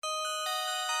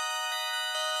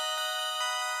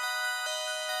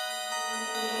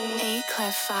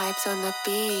A-Clef vibes on the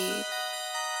beat.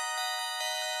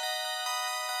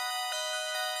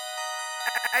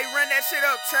 Hey, run that shit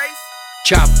up, Chase.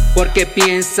 Chap, porque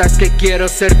piensas que quiero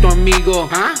ser tu amigo.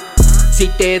 Si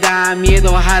te da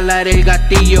miedo jalar el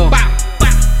gatillo.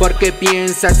 Porque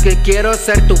piensas que quiero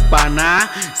ser tu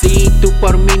pana. Si tú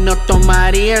por mí no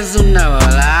tomarías una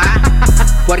bala.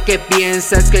 Porque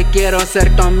piensas que quiero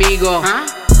ser tu amigo.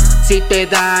 Si te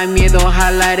da miedo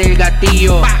jalar el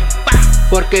gatillo.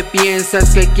 Porque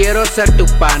piensas que quiero ser tu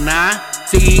pana.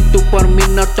 Si tú por mí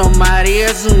no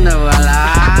tomarías una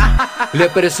bala. Le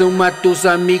presumo a tus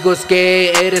amigos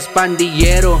que eres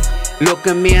pandillero. Lo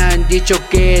que me han dicho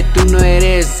que tú no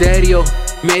eres serio.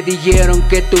 Me dijeron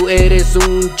que tú eres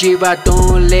un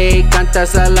chivatón. Le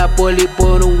cantas a la poli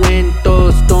por un buen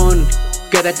tostón.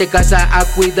 Quédate en casa a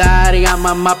cuidar y a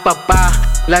mamá, papá.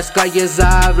 Las calles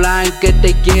hablan que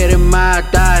te quieren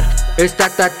matar. Está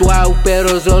tatuado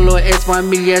pero solo es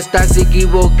familia. Estás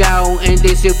equivocado en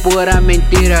decir pura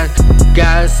mentira. Que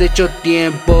has hecho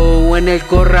tiempo en el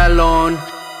corralón.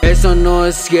 Eso no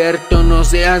es cierto, no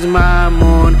seas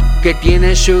mamón. Que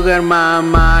tienes sugar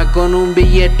mama con un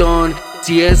billetón.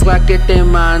 Si es la que te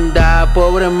manda,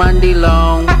 pobre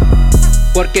mandilón.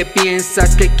 Porque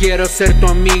piensas que quiero ser tu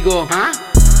amigo.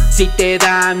 Si te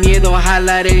da miedo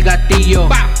jalar el gatillo.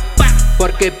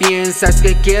 Porque piensas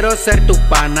que quiero ser tu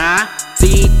pana.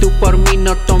 Si tú por mí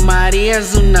no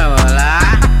tomarías una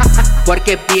bala.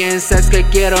 Porque piensas que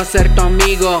quiero ser tu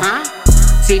amigo.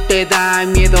 Si te da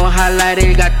miedo jalar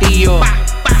el gatillo.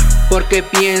 Porque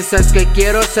piensas que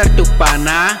quiero ser tu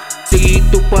pana. Si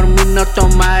tú por mí no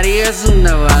tomarías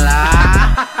una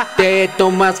bala. Te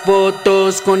tomas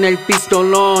fotos con el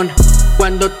pistolón.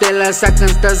 Cuando te la sacan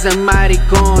estás de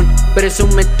maricón.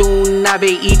 Presume tu nave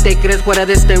y te crees fuera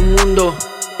de este mundo.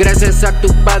 Gracias a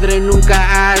tu padre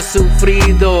nunca has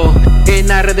sufrido. En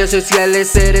las redes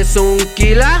sociales eres un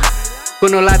killer.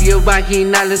 Con los labios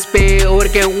vaginales peor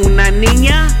que una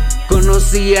niña.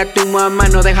 Conocí a tu mamá,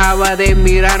 no dejaba de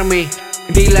mirarme.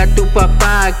 Dile a tu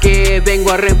papá que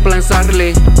vengo a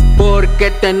reemplazarle. Porque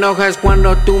te enojas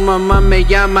cuando tu mamá me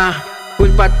llama.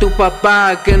 Culpa a tu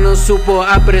papá que no supo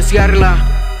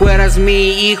apreciarla. Fueras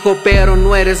mi hijo pero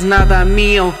no eres nada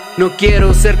mío. No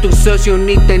quiero ser tu socio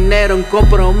ni tener un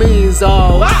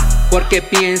compromiso. Porque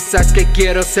piensas que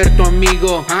quiero ser tu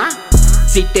amigo.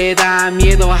 Si te da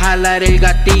miedo jalar el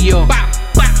gatillo.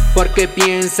 Porque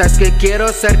piensas que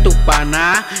quiero ser tu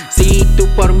pana. Si tú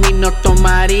por mí no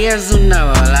tomarías una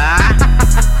bala.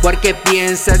 Porque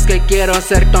piensas que quiero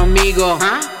ser tu amigo.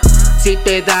 Si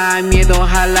te da miedo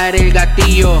jalar el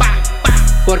gatillo.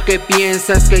 Porque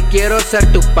piensas que quiero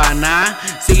ser tu pana.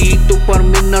 Si tú por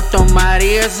mí no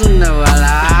tomarías una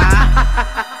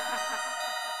bala.